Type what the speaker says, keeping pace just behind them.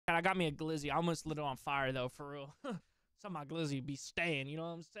I got me a glizzy. I almost lit it on fire though, for real. Some of my glizzy be staying, you know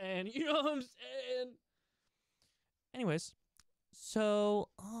what I'm saying? You know what I'm saying? Anyways, so,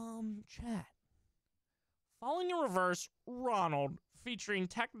 chat. Falling in Reverse, Ronald, featuring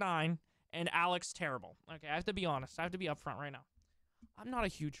Tech9 and Alex Terrible. Okay, I have to be honest. I have to be upfront right now. I'm not a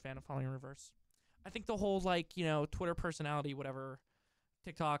huge fan of Falling in Reverse. I think the whole, like, you know, Twitter personality, whatever,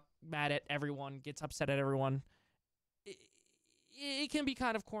 TikTok, mad at everyone, gets upset at everyone. It can be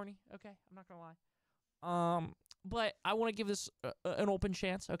kind of corny, okay? I'm not gonna lie. But I want to give this an open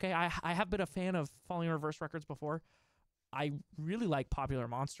chance, okay? I have been a fan of Falling in Reverse records before. I really like Popular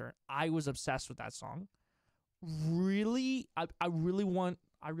Monster. I was obsessed with that song. Really, I really want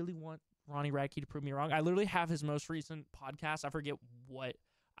Ronnie Radke to prove me wrong. I literally have his most recent podcast. I forget what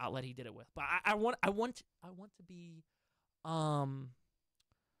outlet he did it with, but I want to be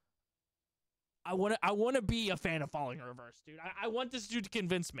I want to be a fan of Falling in Reverse, dude. I want this dude to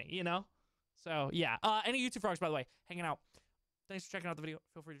convince me, you know? So, yeah. Any YouTube frogs, by the way, hanging out. Thanks for checking out the video.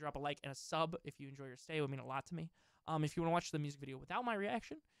 Feel free to drop a like and a sub if you enjoy your stay. It would mean a lot to me. If you want to watch the music video without my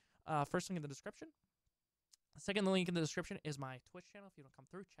reaction, first link in the description. Second link in the description is my Twitch channel. If you want to come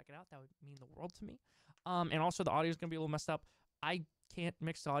through, check it out. That would mean the world to me. And also, the audio is going to be a little messed up. I can't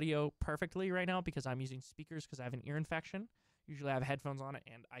mix the audio perfectly right now because I'm using speakers because I have an ear infection. Usually I have headphones on it,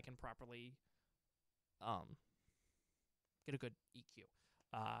 and I can properly get a good EQ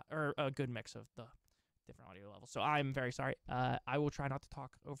or a good mix of the different audio levels. So I'm very sorry. I will try not to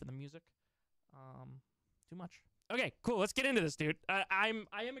talk over the music too much. Okay, cool. Let's get into this, dude. I am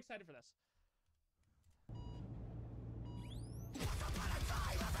excited for this.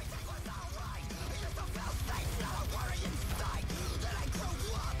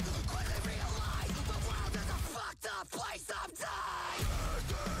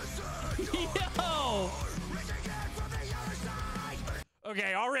 Yo!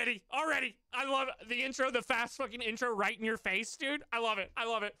 Okay, already. I love the intro, the fast fucking intro right in your face, dude. I love it. I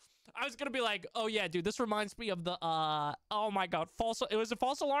was gonna be like, oh yeah, dude, this reminds me of the, oh my god, it was a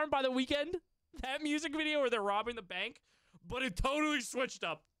False Alarm by The Weeknd, that music video where they're robbing the bank, but it totally switched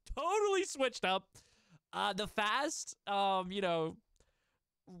up. The fast, you know,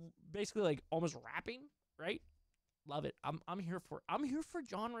 basically like almost rapping, right? Love it. I'm here for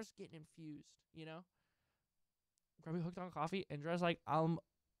genres getting infused, you know? Grab me hooked on coffee and dress like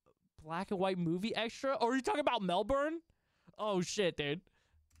black and white movie extra? Or are you talking about Melbourne? Oh shit, dude.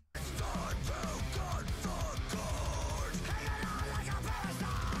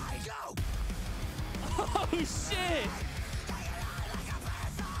 Oh shit!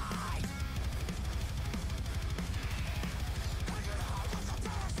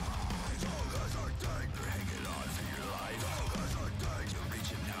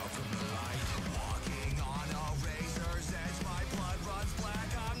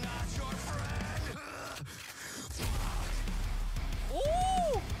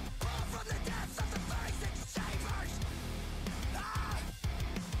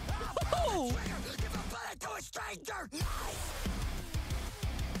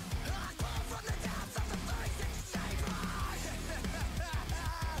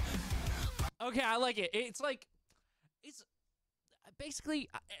 Okay, I like it. It's basically,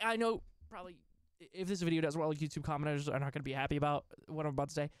 I know probably if this video does well, YouTube commenters are not going to be happy about what I'm about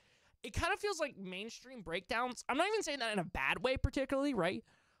to say. It kind of feels like mainstream breakdowns. I'm not even saying that in a bad way particularly, right?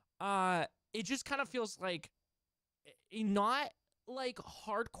 It just kind of feels like not like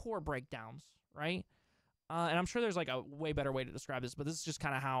hardcore breakdowns, right? And I'm sure there's like a way better way to describe this, but this is just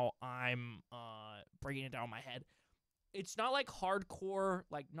kind of how I'm breaking it down in my head. It's not like hardcore,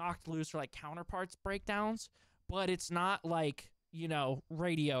 like Knocked Loose or like Counterparts breakdowns, but it's not like, you know,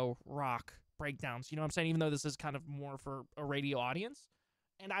 radio rock breakdowns. You know what I'm saying? Even though this is kind of more for a radio audience.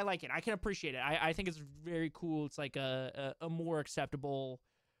 And I like it. I can appreciate it. I think it's very cool. It's like a more acceptable...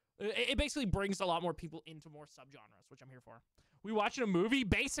 It basically brings a lot more people into more subgenres, which I'm here for. We watching a movie?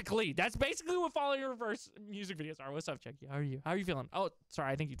 Basically. That's basically what Falling in Reverse music videos are. What's up, Chucky? How are you? How are you feeling? Oh,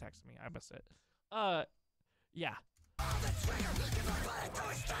 sorry. I think you texted me. I missed it. Yeah.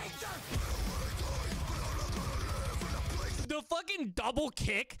 The fucking double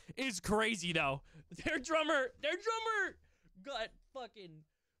kick is crazy, though. Their drummer got fucking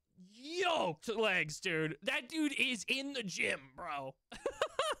yoked legs, dude. That dude is in the gym, bro.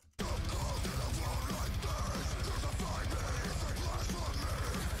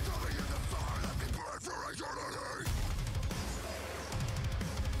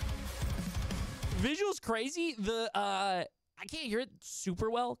 Visuals crazy. I can't hear it super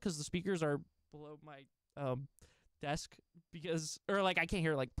well because the speakers are below my desk or like I can't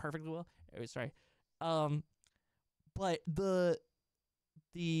hear it like perfectly well. Sorry. But the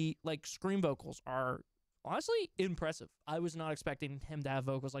the like scream vocals are honestly impressive. I was not expecting him to have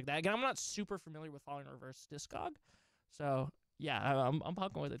vocals like that. Again, I'm not super familiar with Falling in Reverse discog, so yeah, I'm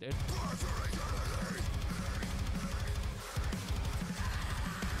fucking with it, dude.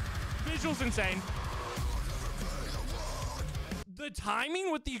 Visuals insane. The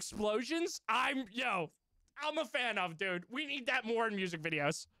timing with the explosions, I'm a fan of, dude. We need that more in music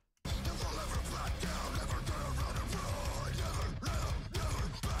videos.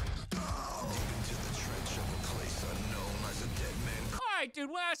 Alright, dude,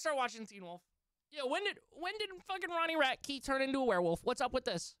 when I start watching Teen Wolf. Yo, when did fucking Ronnie Ratke turn into a werewolf? What's up with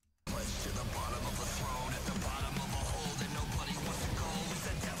this?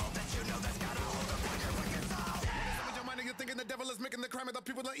 Thinking the devil is making the crime of the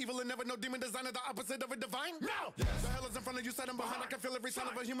people are evil and never know demon design is the opposite of a divine. No! Yes. The hell is in front of you, sitting behind. I can feel every sign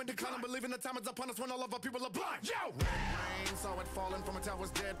of a human decline. I'm believing the time is upon us when all of our people are blind. Yo! Red rain, saw it falling from a tower's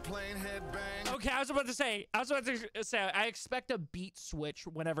dead plane, head bang. Okay, I was about to say, I expect a beat switch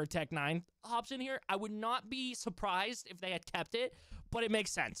whenever Tech 9 hops in here. I would not be surprised if they had kept it, but it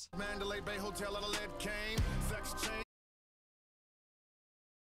makes sense. Mandalay Bay Hotel out of lead cane, sex chain.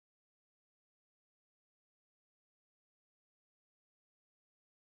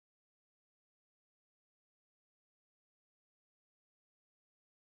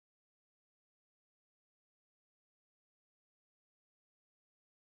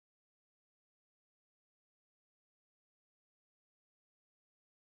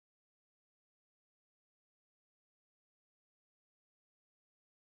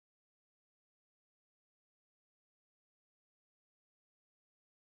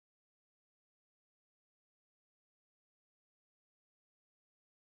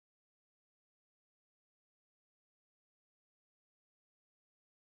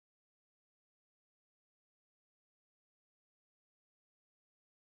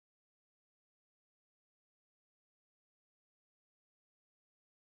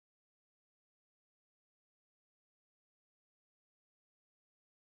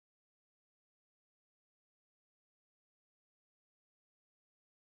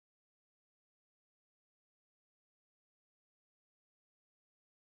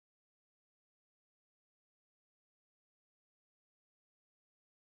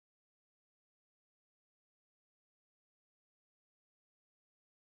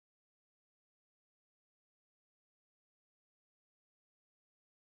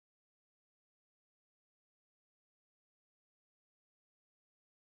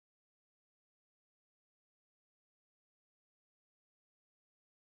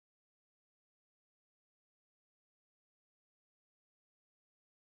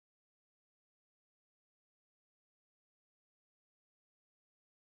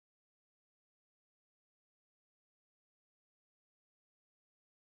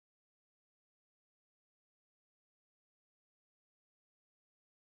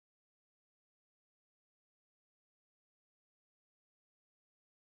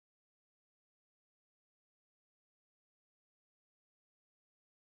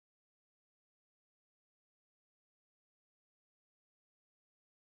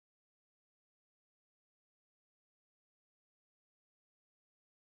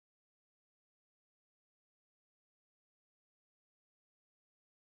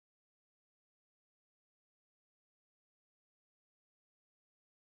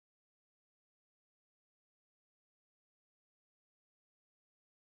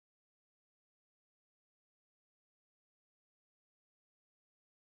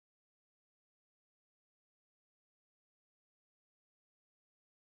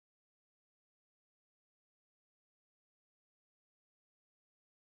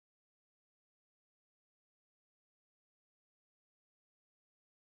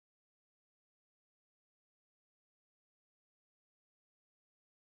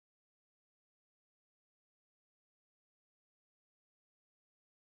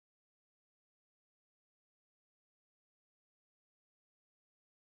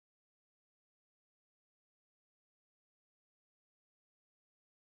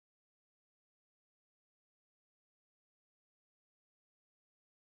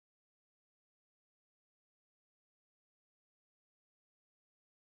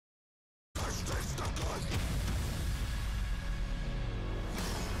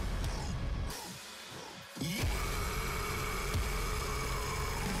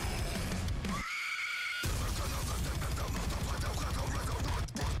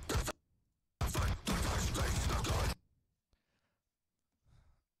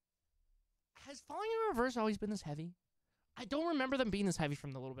 Has Falling in Reverse always been this heavy? I don't remember them being this heavy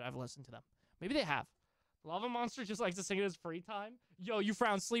from the little bit I've listened to them. Maybe they have. Lava Monster just likes to sing in his free time. Yo, you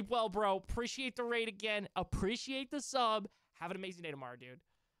frown. Sleep well, bro. Appreciate the raid again. Appreciate the sub. Have an amazing day tomorrow, dude.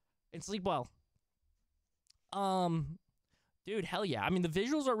 And sleep well. Dude, hell yeah. I mean, the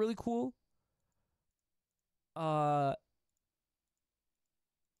visuals are really cool. I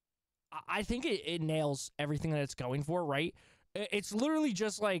think it nails everything that it's going for, right? It's literally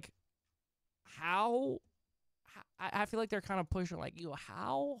just like how I feel like they're kind of pushing like, yo,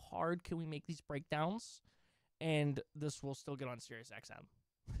 how hard can we make these breakdowns and this will still get on Sirius XM?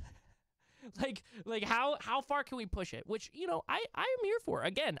 like how far can we push it? Which, you know, I am here for.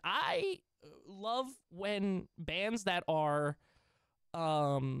 Again, I love when bands that are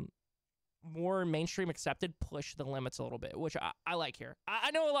more mainstream accepted push the limits a little bit, which I like here.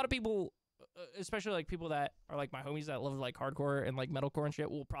 I know a lot of people, especially like people that are like my homies that love like hardcore and like metalcore and shit,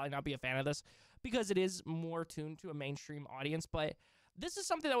 will probably not be a fan of this because it is more tuned to a mainstream audience. But this is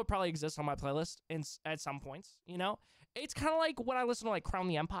something that would probably exist on my playlist at some points, you know? It's kind of like when I listen to like Crown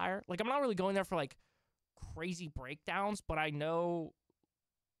the Empire. Like, I'm not really going there for like crazy breakdowns, but I know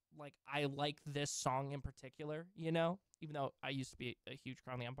like I like this song in particular, you know? Even though I used to be a huge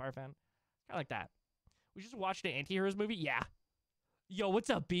Crown the Empire fan. Kind of like that. We just watched an Anti-Heroes movie? Yeah. Yo, what's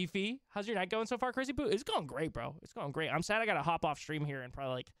up, Beefy? How's your night going so far, Crazy Boo? It's going great, bro. It's going great. I'm sad I got to hop off stream here in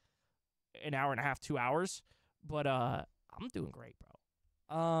probably like an hour and a half, 2 hours. But I'm doing great, bro.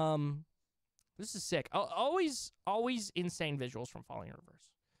 This is sick. Always insane visuals from Falling in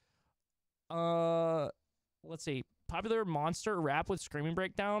Reverse. Let's see. Popular monster rap with screaming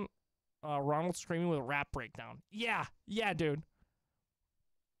breakdown. Ronald screaming with a rap breakdown. Yeah, dude.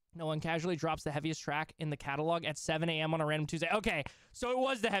 No one casually drops the heaviest track in the catalog at 7 a.m. on a random Tuesday. Okay, so it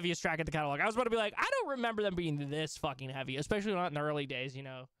was the heaviest track in the catalog. I was about to be like, I don't remember them being this fucking heavy, especially not in the early days, you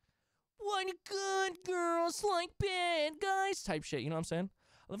know. One good girls like bad guys type shit, you know what I'm saying?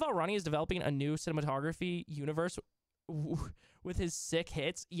 I love how Ronnie is developing a new cinematography universe with his sick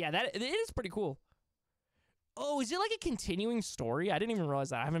hits. Yeah, it is pretty cool. Oh, is it like a continuing story? I didn't even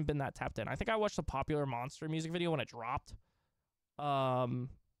realize that. I haven't been that tapped in. I think I watched the Popular Monster music video when it dropped.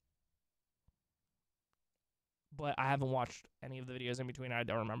 But I haven't watched any of the videos in between. I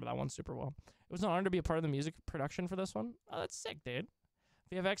don't remember that one super well. It was an honor to be a part of the music production for this one. Oh, that's sick, dude.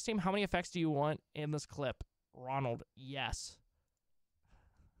 VFX team, how many effects do you want in this clip? Ronald, yes.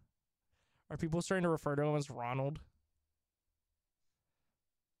 Are people starting to refer to him as Ronald?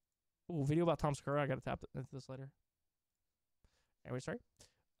 Ooh, video about Tom Segura. I gotta tap into this later. Anyway, sorry.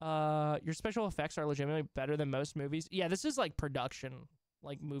 Your special effects are legitimately better than most movies. Yeah, this is like production,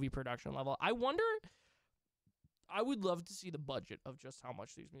 like movie production level. I wonder... I would love to see the budget of just how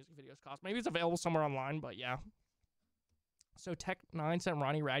much these music videos cost. Maybe it's available somewhere online, but yeah. So Tech9 sent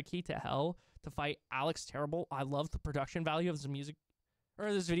Ronnie Radke to hell to fight Alex Terrible. I love the production value of this music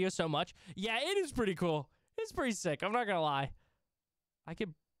or this video so much. Yeah, it is pretty cool. It's pretty sick. I'm not gonna lie. I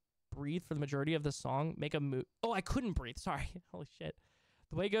could breathe for the majority of the song. Make a move. Oh, I couldn't breathe. Sorry. Holy shit.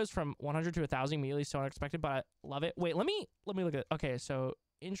 The way it goes from 100 to 1,000 immediately is so unexpected, but I love it. Wait, let me look at it. Okay, so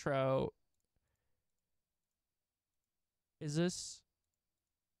intro. Is this...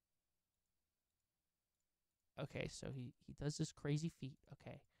 Okay, so he does this crazy feat.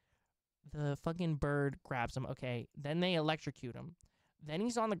 Okay. The fucking bird grabs him. Okay. Then they electrocute him. Then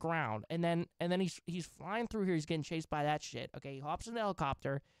he's on the ground. And then he's flying through here. He's getting chased by that shit. Okay, he hops in the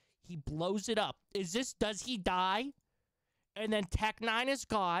helicopter. He blows it up. Does he die? And then Tech9 is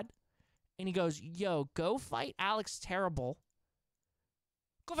God. And he goes, yo, go fight Alex Terrible.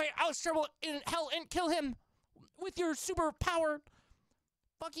 Go fight Alex Terrible in hell and kill him with your super powered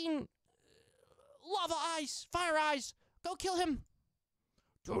fucking lava eyes, fire eyes. Go kill him.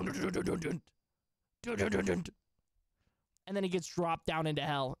 And then he gets dropped down into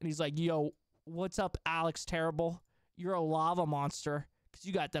hell. And he's like, yo, what's up, Alex Terrible? You're a lava monster because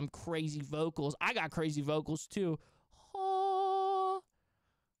you got them crazy vocals. I got crazy vocals too.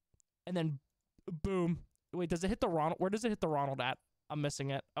 And then boom. Wait, does it hit the Ronald? Where does it hit the Ronald at? I'm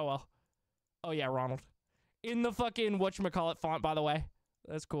missing it. Oh, well. Oh, yeah, Ronald. In the fucking whatchamacallit font, by the way.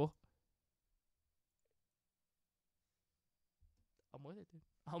 That's cool. I'm with it, dude.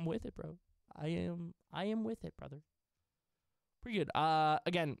 I'm with it, bro. I am with it, brother. Pretty good.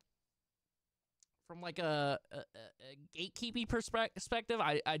 Again, from like a gatekeeping perspective,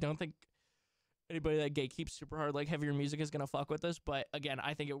 I don't think anybody that gatekeeps super hard, like heavier music, is gonna fuck with this. But again,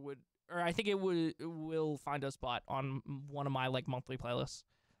 I think it will find a spot on one of my like monthly playlists.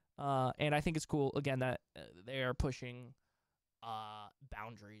 And I think it's cool again that they are pushing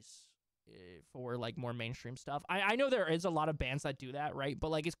boundaries for like more mainstream stuff. I know there is a lot of bands that do that, right?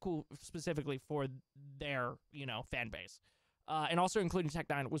 But like it's cool specifically for their, you know, fan base. and also including Tech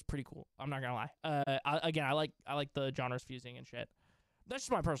 9 was pretty cool. I'm not gonna lie. I like the genres fusing and shit. That's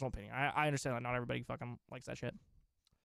just my personal opinion. I understand that not everybody fucking likes that shit.